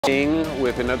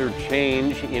With another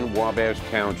change in Wabash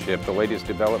Township, the latest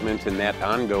development in that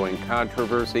ongoing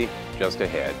controversy just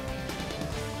ahead.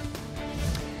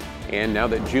 And now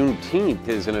that Juneteenth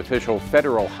is an official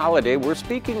federal holiday, we're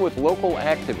speaking with local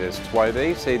activists why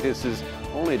they say this is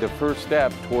only the first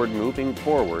step toward moving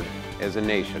forward as a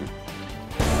nation.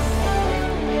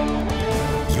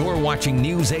 You're watching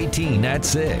News 18 at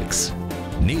 6.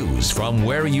 News from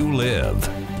where you live.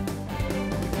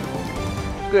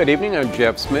 Good evening, I'm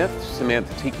Jeff Smith.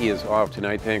 Samantha Tiki is off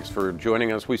tonight. Thanks for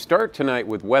joining us. We start tonight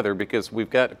with weather because we've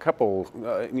got a couple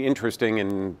interesting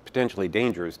and potentially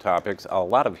dangerous topics. A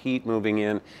lot of heat moving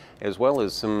in, as well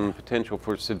as some potential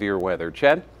for severe weather.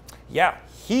 Chad? Yeah,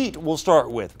 heat we'll start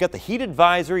with. We've got the heat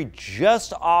advisory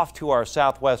just off to our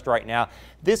southwest right now.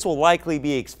 This will likely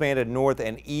be expanded north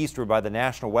and eastward by the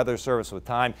National Weather Service with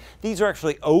time. These are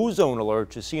actually ozone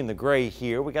alerts. You see in the gray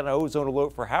here. We got an ozone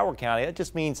alert for Howard County. That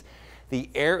just means the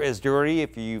air is dirty.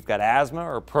 If you've got asthma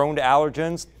or prone to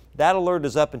allergens, that alert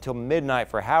is up until midnight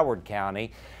for Howard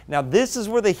County. Now this is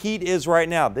where the heat is right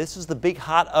now. This is the big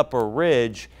hot upper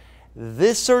ridge.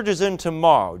 This surges in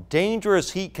tomorrow.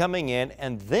 Dangerous heat coming in,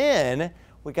 and then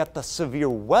we got the severe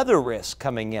weather risk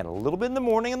coming in. A little bit in the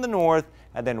morning in the north,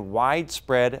 and then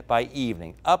widespread by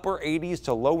evening. Upper 80s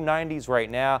to low 90s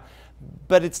right now,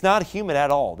 but it's not humid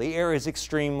at all. The air is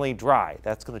extremely dry.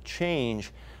 That's going to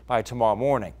change by tomorrow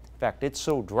morning. In fact, it's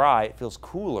so dry it feels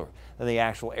cooler than the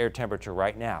actual air temperature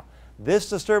right now. This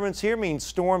disturbance here means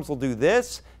storms will do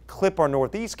this, clip our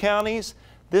northeast counties.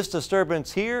 This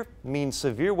disturbance here means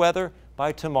severe weather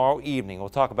by tomorrow evening. We'll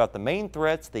talk about the main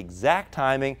threats, the exact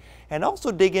timing, and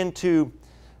also dig into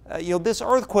this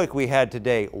earthquake we had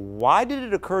today. Why did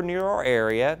it occur near our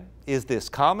area? Is this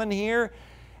common here?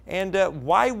 And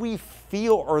why we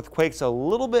feel earthquakes a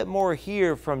little bit more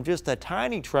here from just a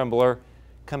tiny trembler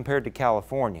compared to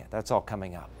California. That's all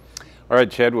coming up. All right,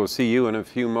 Chad, we'll see you in a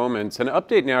few moments. An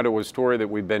update now to a story that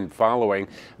we've been following.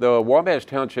 The Wabash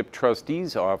Township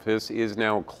Trustee's office is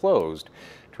now closed.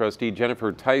 Trustee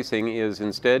Jennifer Teising is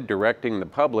instead directing the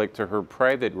public to her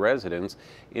private residence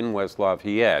in West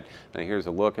Lafayette. Now here's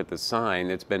a look at the sign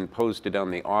that's been posted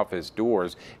on the office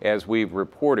doors. As we've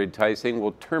reported, Teising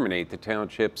will terminate the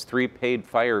township's 3 paid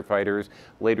firefighters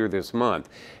later this month.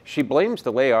 She blames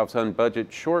the layoffs on budget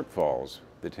shortfalls.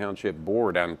 The township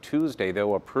board on Tuesday,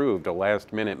 though, approved a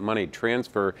last-minute money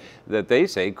transfer that they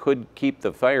say could keep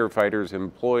the firefighters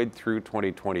employed through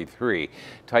 2023.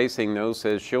 Teising, though,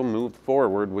 says she'll move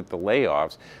forward with the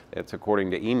layoffs. That's according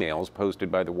to emails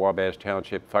posted by the Wabash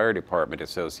Township Fire Department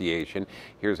Association.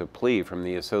 Here's a plea from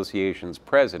the association's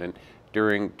president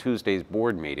during Tuesday's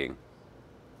board meeting.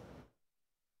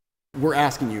 We're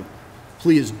asking you,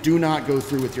 please do not go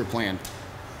through with your plan.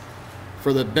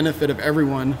 For the benefit of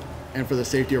everyone, and for the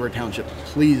safety of our township,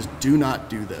 please do not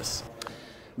do this.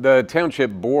 The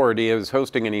Township Board is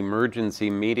hosting an emergency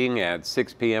meeting at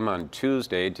 6 p.m. on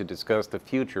Tuesday to discuss the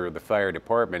future of the fire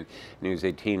department. News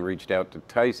 18 reached out to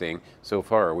Teising. So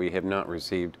far, we have not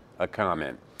received a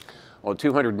comment. Well,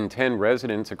 210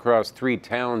 residents across 3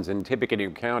 towns in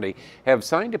Tippecanoe County have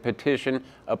signed a petition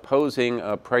opposing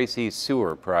a pricey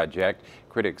sewer project.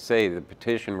 Critics say the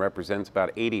petition represents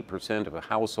about 80% of the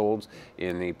households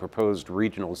in the proposed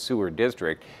regional sewer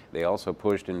district. They also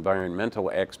pushed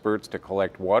environmental experts to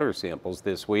collect water samples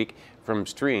this week from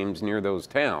streams near those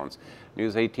towns.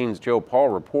 News 18's Joe Paul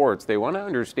reports they want to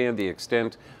understand the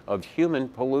extent of human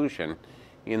pollution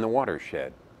in the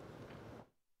watershed.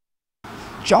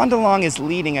 John DeLong is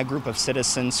leading a group of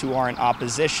citizens who are in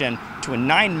opposition to a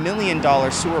 $9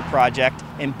 million sewer project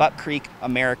in Buck Creek,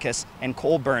 Americus, and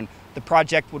Colburn. The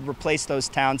project would replace those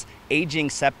towns' aging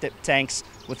septic tanks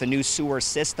with a new sewer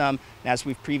system. And as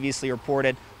we've previously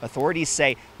reported, authorities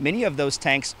say many of those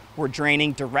tanks were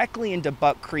draining directly into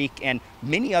Buck Creek and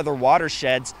many other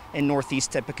watersheds in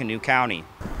northeast Tippecanoe County.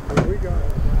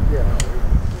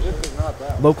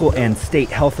 Local and state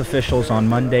health officials on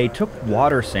Monday took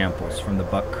water samples from the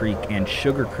Buck Creek and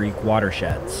Sugar Creek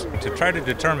watersheds to try to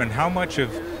determine how much of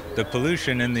the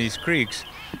pollution in these creeks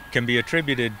can be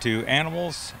attributed to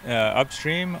animals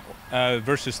upstream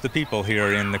versus the people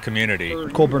here in the community.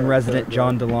 Colburn resident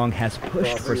John DeLong has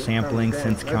pushed for sampling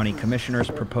since county commissioners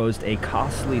proposed a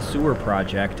costly sewer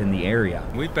project in the area.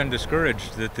 We've been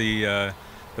discouraged that the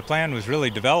plan was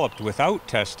really developed without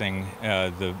testing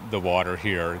the water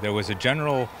here. There was a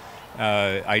general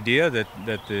idea that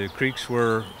the creeks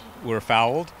were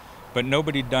fouled, but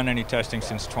nobody'd done any testing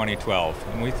since 2012,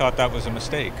 and we thought that was a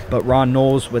mistake. But Ron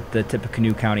Knowles with the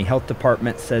Tippecanoe County Health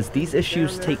Department says these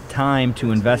issues take time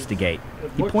to investigate.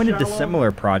 He pointed to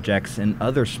similar projects in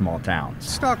other small towns.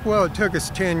 Stockwell, it took us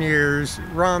 10 years,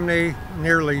 Romney,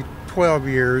 nearly 12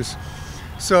 years.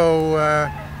 So,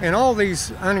 and all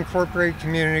these unincorporated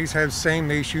communities have the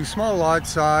same issue: small lot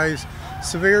size,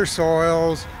 severe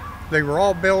soils. They were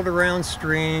all built around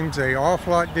streams. They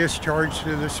awful lot discharge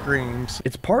to the streams.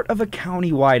 It's part of a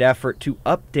county-wide effort to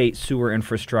update sewer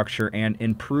infrastructure and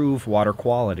improve water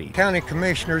quality. County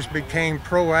commissioners became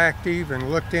proactive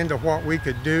and looked into what we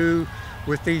could do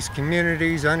with these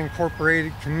communities,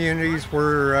 unincorporated communities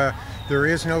where there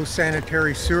is no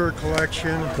sanitary sewer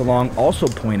collection. DeLong also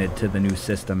pointed to the new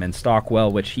system in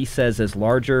Stockwell, which he says is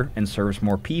larger and serves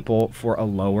more people for a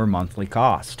lower monthly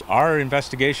cost. Our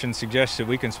investigation suggests that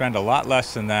we can spend a lot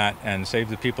less than that and save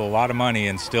the people a lot of money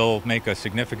and still make a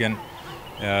significant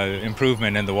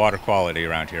improvement in the water quality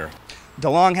around here.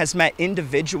 DeLong has met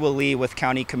individually with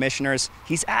county commissioners.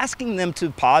 He's asking them to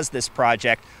pause this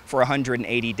project for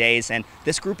 180 days, and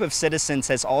this group of citizens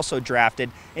has also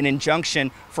drafted an injunction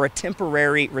for a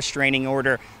temporary restraining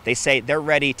order. They say they're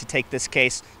ready to take this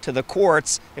case to the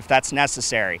courts if that's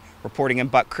necessary. Reporting in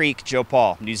Buck Creek, Joe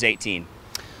Paul, News 18.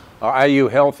 IU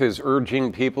Health is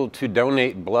urging people to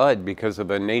donate blood because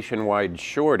of a nationwide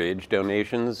shortage.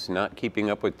 Donations not keeping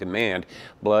up with demand.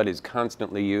 Blood is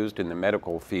constantly used in the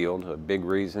medical field. A big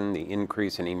reason, the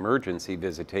increase in emergency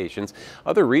visitations.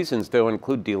 Other reasons, though,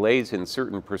 include delays in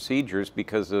certain procedures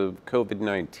because of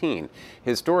COVID-19.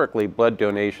 Historically, blood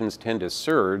donations tend to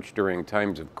surge during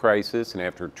times of crisis and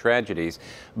after tragedies.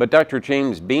 But Dr.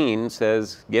 James Bean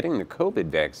says getting the COVID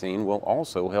vaccine will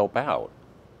also help out.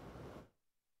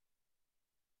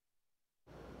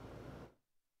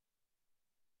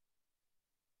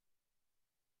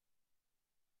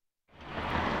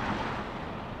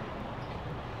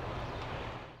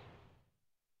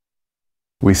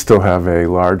 We still have a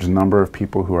large number of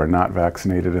people who are not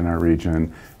vaccinated in our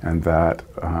region, and that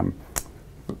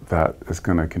is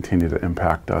going to continue to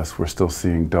impact us. We're still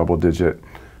seeing double-digit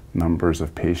numbers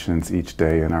of patients each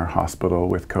day in our hospital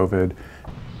with COVID.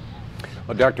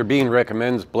 Well, Dr. Bean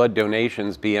recommends blood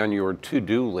donations be on your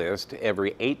to-do list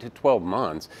every 8 to 12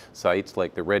 months. Sites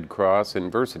like the Red Cross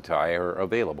and Versiti are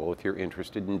available if you're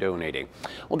interested in donating.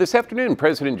 Well, this afternoon,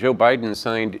 President Joe Biden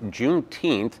signed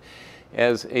Juneteenth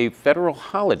as a federal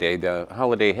holiday. The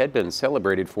holiday had been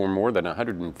celebrated for more than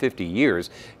 150 years.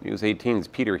 News 18's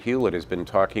Peter Hewlett has been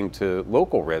talking to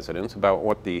local residents about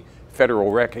what the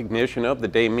federal recognition of the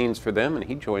day means for them, and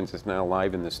he joins us now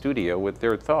live in the studio with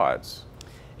their thoughts.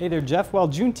 Hey there, Jeff. Well,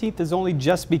 Juneteenth is only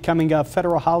just becoming a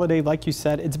federal holiday, like you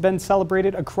said. It's been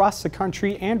celebrated across the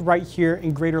country and right here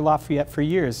in Greater Lafayette for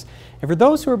years. And for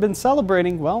those who have been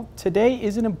celebrating, well, today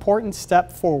is an important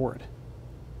step forward.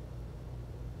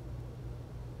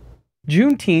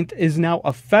 Juneteenth is now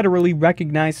a federally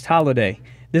recognized holiday.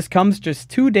 This comes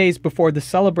just 2 days before the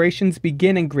celebrations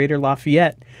begin in Greater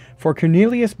Lafayette. For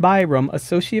Cornelius Byram,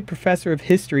 Associate Professor of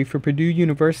History for Purdue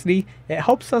University, it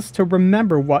helps us to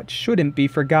remember what shouldn't be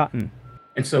forgotten.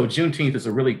 And so Juneteenth is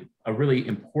a really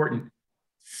important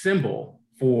symbol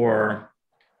for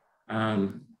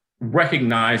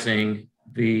recognizing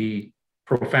the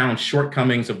profound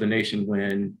shortcomings of the nation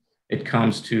when it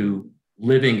comes to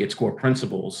living its core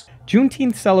principles.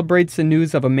 Juneteenth celebrates the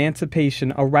news of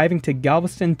emancipation arriving to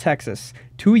Galveston, Texas,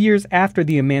 2 years after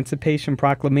the Emancipation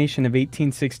Proclamation of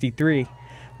 1863.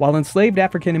 While enslaved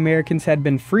African Americans had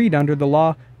been freed under the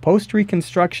law,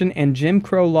 post-Reconstruction and Jim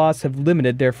Crow laws have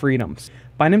limited their freedoms.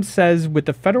 Bynum says with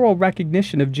the federal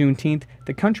recognition of Juneteenth,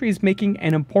 the country is making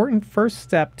an important first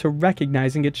step to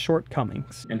recognizing its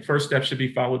shortcomings. And first steps should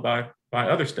be followed by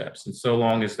other steps. And so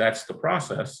long as that's the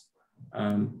process,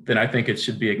 then I think it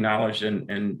should be acknowledged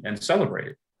and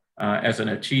celebrated as an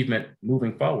achievement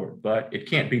moving forward. But it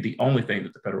can't be the only thing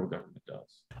that the federal government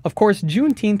does. Of course,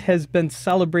 Juneteenth has been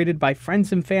celebrated by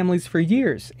friends and families for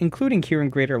years, including here in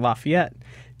Greater Lafayette.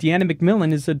 Deanna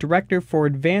McMillan is the director for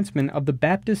advancement of the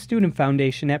Baptist Student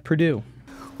Foundation at Purdue.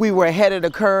 We were ahead of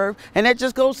the curve, and that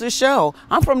just goes to show.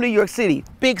 I'm from New York City,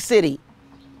 big city.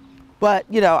 But,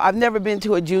 you know, I've never been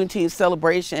to a Juneteenth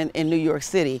celebration in New York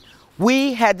City.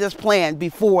 We had this plan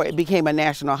before it became a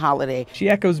national holiday. She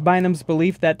echoes Bynum's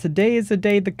belief that today is the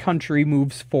day the country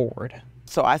moves forward.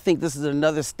 So I think this is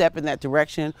another step in that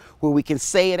direction where we can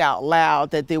say it out loud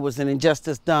that there was an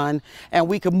injustice done and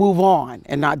we can move on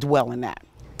and not dwell in that.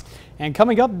 And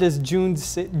coming up this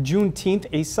Juneteenth,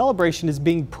 a celebration is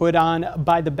being put on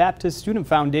by the Baptist Student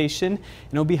Foundation,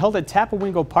 and it'll be held at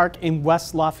Tapawingo Park in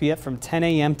West Lafayette from 10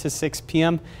 a.m. to 6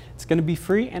 p.m. It's going to be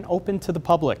free and open to the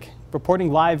public.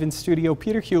 Reporting live in studio,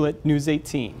 Peter Hewlett, News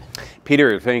 18.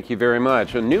 Peter, thank you very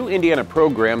much. New Indiana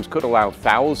programs could allow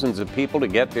thousands of people to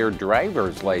get their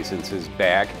driver's licenses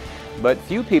back, but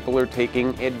few people are taking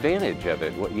advantage of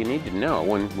it. What you need to know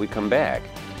when we come back.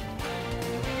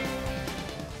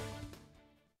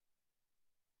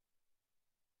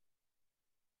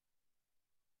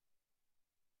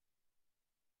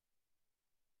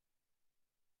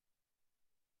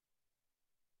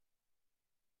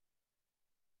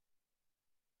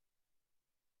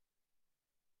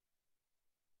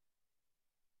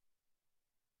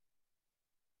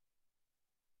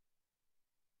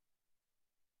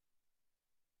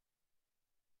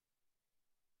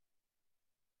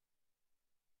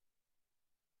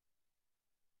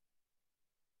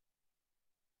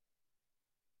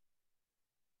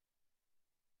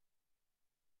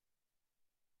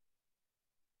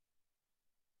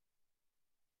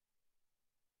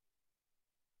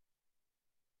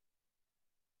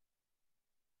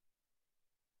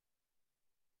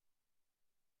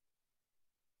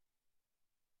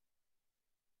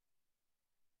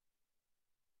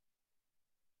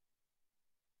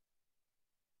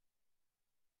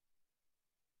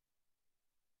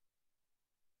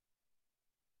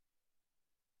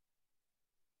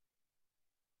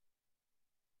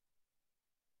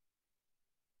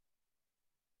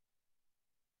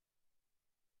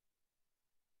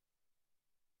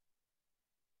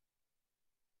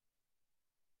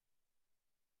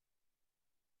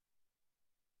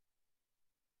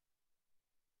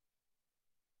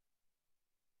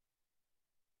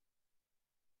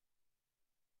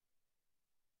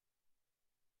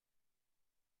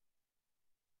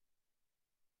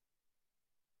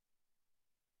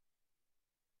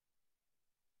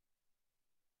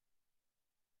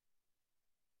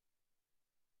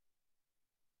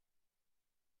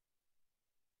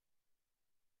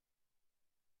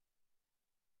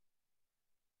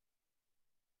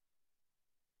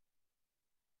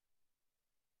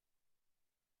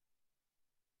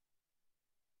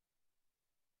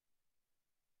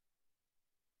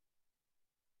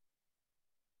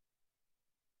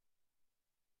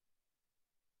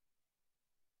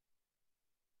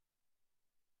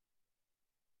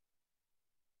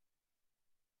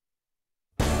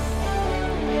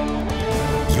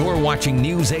 watching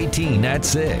News 18 at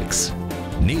 6.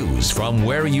 News from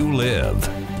where you live.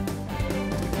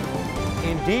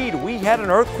 Indeed, we had an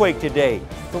earthquake today,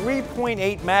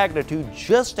 3.8 magnitude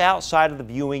just outside of the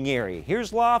viewing area.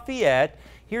 Here's Lafayette,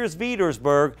 here's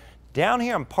Petersburg. Down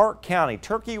here in Park County,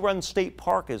 Turkey Run State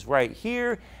Park is right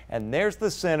here, and there's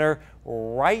the center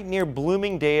right near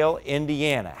Bloomingdale,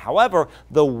 Indiana. However,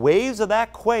 the waves of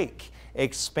that quake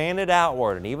expanded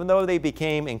outward, and even though they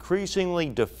became increasingly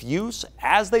diffuse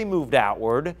as they moved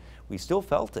outward, we still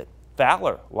felt it.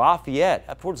 Fowler, Lafayette,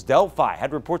 up towards Delphi,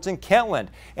 had reports in Kentland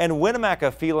and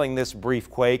Winnemucca feeling this brief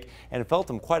quake and felt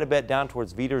them quite a bit down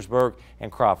towards Petersburg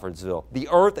and Crawfordsville. The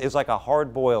earth is like a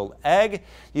hard-boiled egg.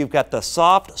 You've got the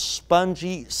soft,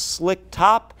 spongy, slick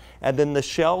top and then the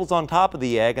shells on top of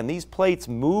the egg, and these plates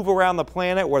move around the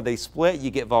planet where they split. You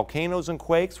get volcanoes and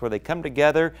quakes. Where they come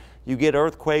together, you get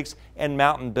earthquakes and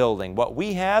mountain building. What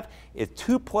we have is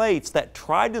two plates that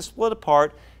tried to split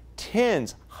apart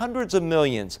tens, hundreds of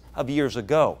millions of years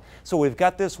ago. So we've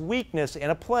got this weakness in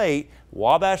a plate,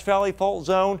 Wabash Valley Fault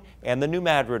Zone and the New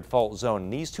Madrid Fault Zone. In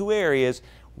these two areas,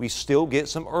 we still get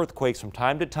some earthquakes from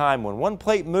time to time. When one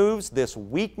plate moves, this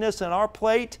weakness in our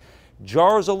plate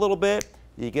jars a little bit,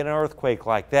 you get an earthquake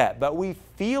like that. But we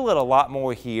feel it a lot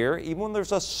more here, even when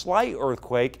there's a slight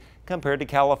earthquake compared to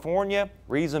California.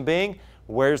 Reason being,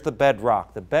 where's the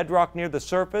bedrock? The bedrock near the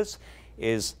surface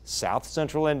is south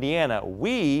central Indiana.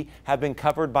 We have been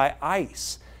covered by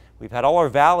ice. We've had all our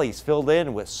valleys filled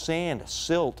in with sand,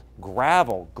 silt,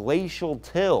 gravel, glacial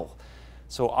till.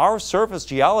 So our surface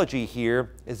geology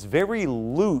here is very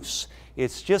loose.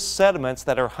 It's just sediments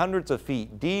that are hundreds of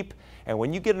feet deep. And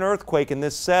when you get an earthquake in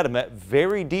this sediment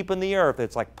very deep in the earth,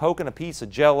 it's like poking a piece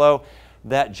of jello.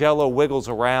 That jello wiggles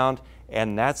around,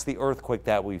 and that's the earthquake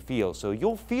that we feel. So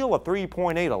you'll feel a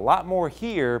 3.8 a lot more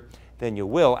here than you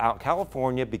will out in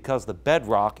California because the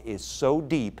bedrock is so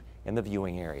deep in the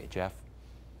viewing area. Jeff?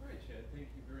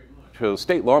 So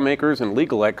state lawmakers and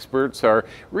legal experts are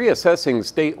reassessing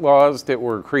state laws that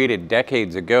were created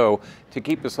decades ago to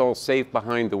keep us all safe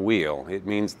behind the wheel. It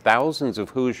means thousands of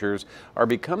Hoosiers are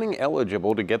becoming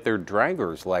eligible to get their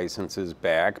driver's licenses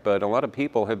back, but a lot of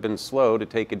people have been slow to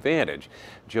take advantage.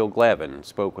 Jill Glavin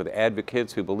spoke with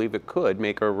advocates who believe it could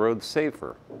make our roads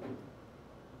safer.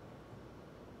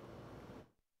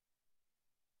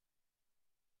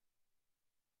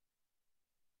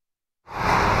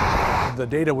 The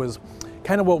data was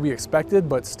kind of what we expected,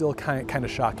 but still kind of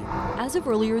shocking. As of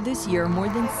earlier this year, more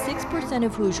than 6%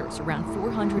 of Hoosiers, around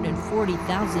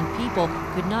 440,000 people,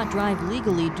 could not drive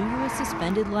legally due to a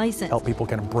suspended license. Help people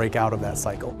kind of break out of that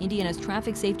cycle. Indiana's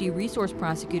traffic safety resource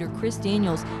prosecutor Chris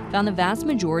Daniels found the vast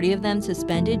majority of them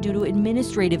suspended due to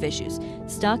administrative issues,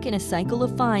 stuck in a cycle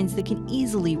of fines that can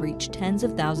easily reach tens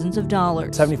of thousands of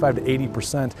dollars. 75 to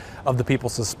 80% of the people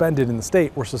suspended in the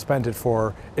state were suspended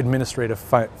for administrative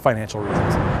financial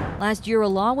reasons. Last year, a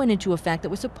law went into effect that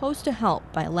was supposed to help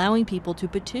by allowing people to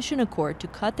petition a court to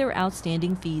cut their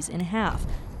outstanding fees in half.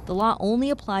 The law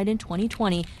only applied in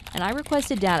 2020, and I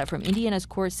requested data from Indiana's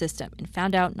court system and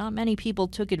found out not many people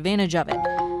took advantage of it.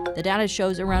 The data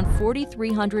shows around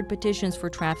 4,300 petitions for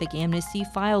traffic amnesty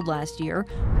filed last year.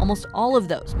 Almost all of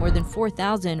those, more than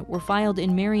 4,000, were filed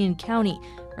in Marion County,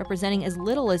 representing as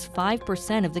little as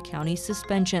 5% of the county's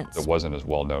suspensions. It wasn't as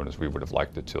well known as we would have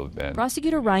liked it to have been.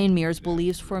 Prosecutor Ryan Mears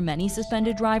believes for many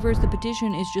suspended drivers, the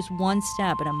petition is just one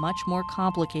step in a much more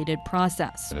complicated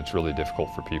process. And it's really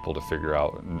difficult for people to figure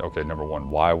out, okay, number one,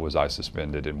 why was I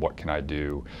suspended and what can I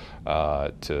do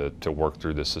to work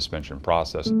through this suspension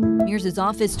process? Mears'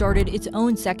 office started its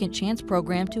own Second Chance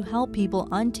program to help people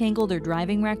untangle their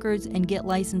driving records and get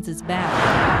licenses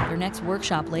back. Their next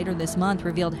workshop later this month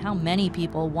revealed how many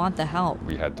people want the help.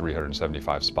 We had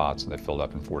 375 spots and they filled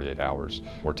up in 48 hours.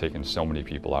 We're taking so many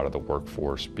people out of the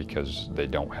workforce because they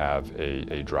don't have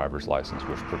a driver's license,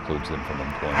 which precludes them from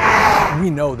employment. We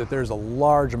know that there's a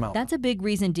large amount. That's a big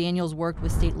reason Daniels worked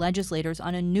with state legislators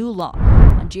on a new law.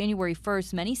 On January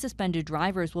 1st, many suspended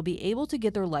drivers will be able to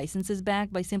get their licenses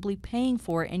back by simply paying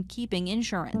for it and keeping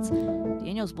insurance.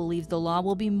 Daniels believes the law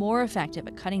will be more effective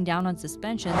at cutting down on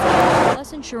suspensions,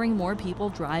 thus ensuring more people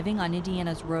driving on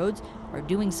Indiana's roads are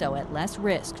doing so at less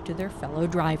risk to their fellow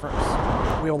drivers.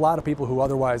 We have a lot of people who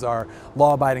otherwise are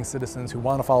law-abiding citizens who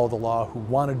want to follow the law, who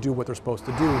want to do what they're supposed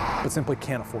to do, but simply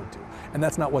can't afford to. And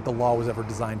that's not what the law was ever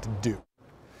designed to do.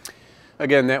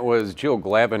 Again, that was Jill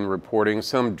Glavin reporting.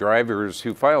 Some drivers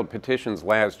who filed petitions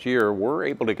last year were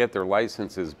able to get their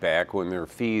licenses back when their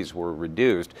fees were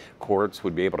reduced. Courts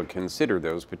would be able to consider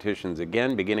those petitions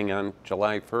again beginning on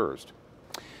July 1st.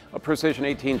 A Precision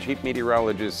 18 chief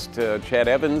meteorologist Chad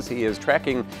Evans, he is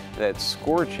tracking that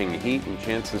scorching heat and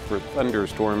chances for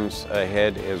thunderstorms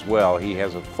ahead as well. He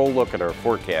has a full look at our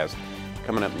forecast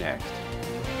coming up next.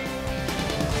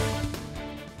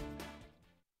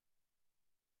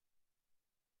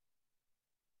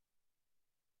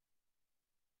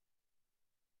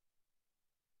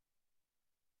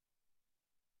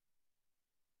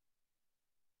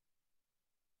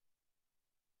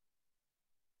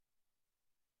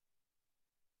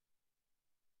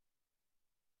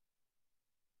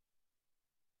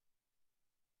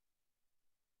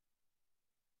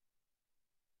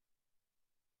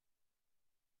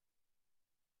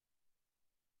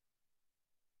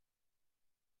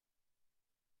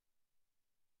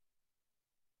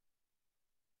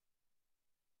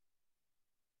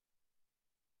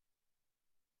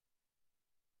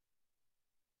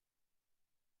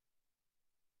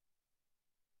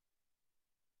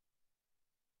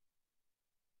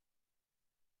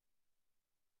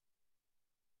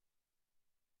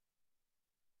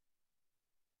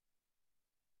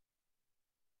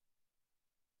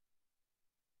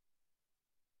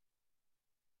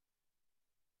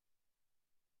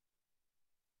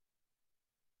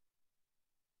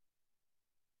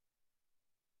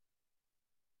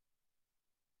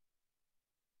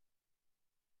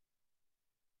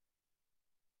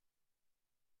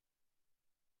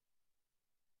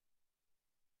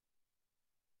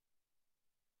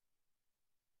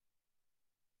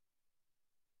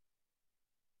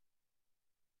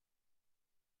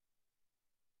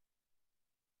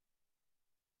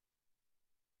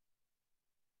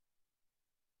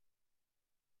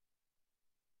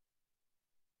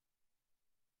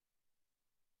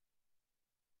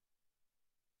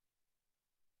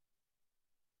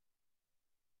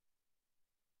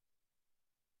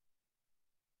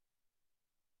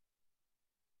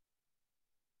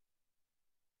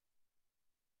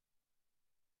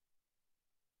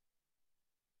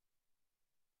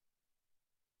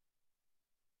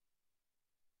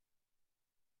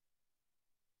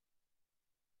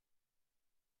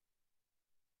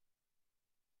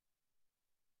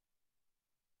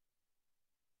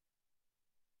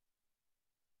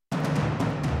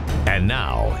 And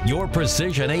now, your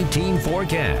Precision 18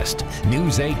 forecast.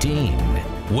 News 18.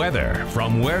 Weather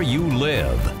from where you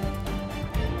live.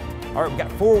 All right, we've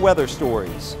got 4 weather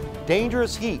stories.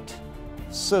 Dangerous heat,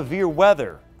 severe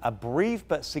weather, a brief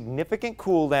but significant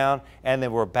cool down, and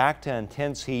then we're back to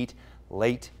intense heat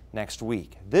late next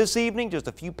week. This evening, just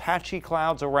a few patchy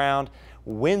clouds around,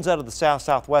 winds out of the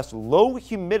south-southwest, low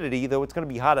humidity, though it's going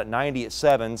to be hot at 90 at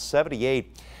 7,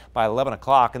 78 by 11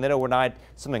 o'clock. And then overnight,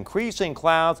 some increasing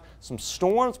clouds, some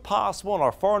storms possible in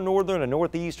our far northern and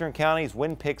northeastern counties.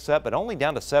 Wind picks up, but only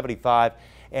down to 75,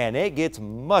 and it gets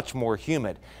much more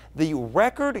humid. The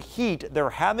record heat they're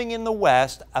having in the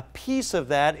west, a piece of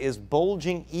that is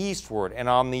bulging eastward, and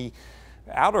on the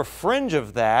outer fringe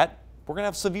of that, we're going to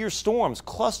have severe storms,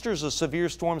 clusters of severe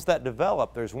storms that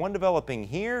develop. There's one developing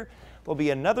here. There'll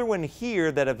be another one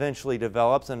here that eventually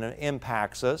develops and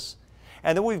impacts us.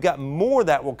 And then we've got more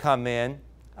that will come in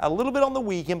a little bit on the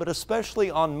weekend, but especially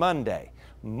on Monday.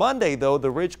 Monday, though, the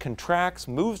ridge contracts,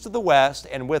 moves to the west,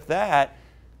 and with that,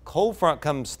 cold front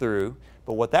comes through.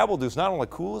 But what that will do is not only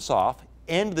cool us off,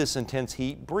 end this intense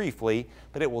heat briefly,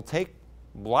 but it will take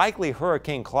likely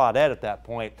Hurricane Claudette at that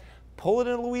point, pull it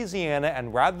into Louisiana,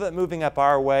 and rather than moving up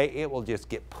our way, it will just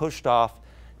get pushed off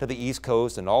to the east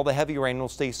coast, and all the heavy rain will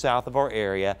stay south of our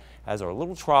area as our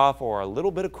little trough or a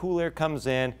little bit of cool air comes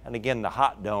in, and again the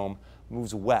hot dome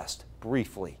moves west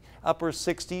briefly. Upper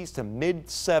 60s to mid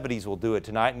 70s will do it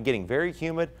tonight, and getting very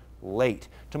humid late.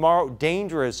 Tomorrow,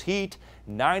 dangerous heat,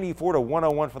 94 to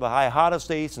 101 for the high, hottest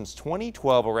day since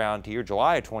 2012 around here,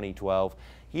 July of 2012.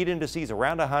 Heat indices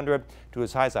around 100 to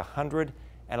as high as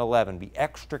 111. Be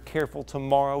extra careful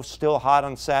tomorrow. Still hot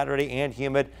on Saturday and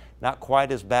humid. Not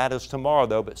quite as bad as tomorrow,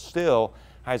 though, but still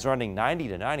highs running 90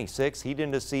 to 96. Heat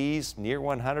indices near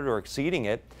 100 or exceeding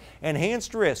it.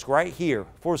 Enhanced risk right here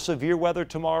for severe weather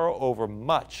tomorrow over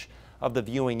much of the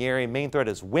viewing area. Main threat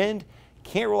is wind.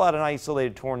 Can't rule out an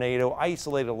isolated tornado,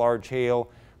 isolated large hail,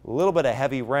 a little bit of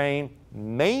heavy rain.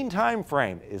 Main time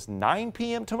frame is 9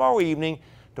 p.m. tomorrow evening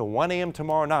to 1 a.m.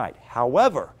 tomorrow night.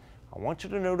 However, I want you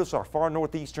to notice our far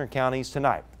northeastern counties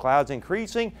tonight. Clouds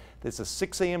increasing. This is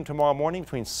 6 a.m. tomorrow morning,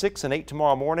 between 6 and 8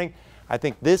 tomorrow morning. I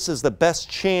think this is the best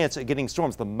chance at getting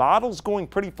storms. The model's going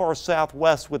pretty far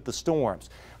southwest with the storms.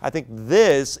 I think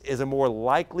this is a more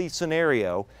likely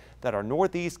scenario that our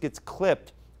northeast gets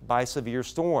clipped by severe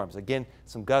storms. Again,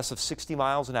 some gusts of 60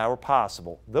 miles an hour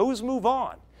possible. Those move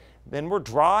on. Then we're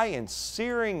dry and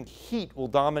searing heat will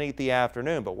dominate the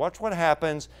afternoon. But watch what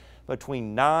happens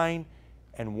between 9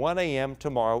 and 1 a.m.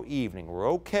 tomorrow evening. We're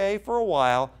okay for a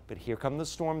while, but here come the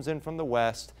storms in from the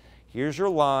west. Here's your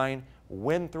line.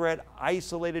 Wind threat,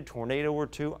 isolated tornado or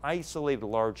two, isolated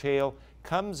large hail,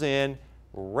 comes in,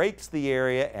 rakes the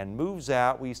area and moves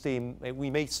out. We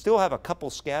may still have a couple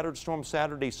scattered storms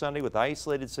Saturday, Sunday with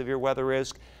isolated severe weather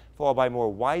risk, followed by more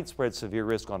widespread severe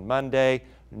risk on Monday.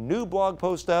 New blog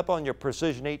post up on your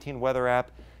Precision 18 weather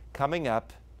app coming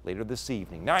up later this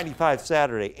evening. 95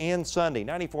 Saturday and Sunday,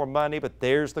 94 Monday, but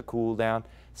there's the cool down.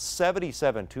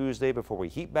 77 Tuesday before we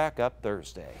heat back up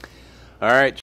Thursday. All right.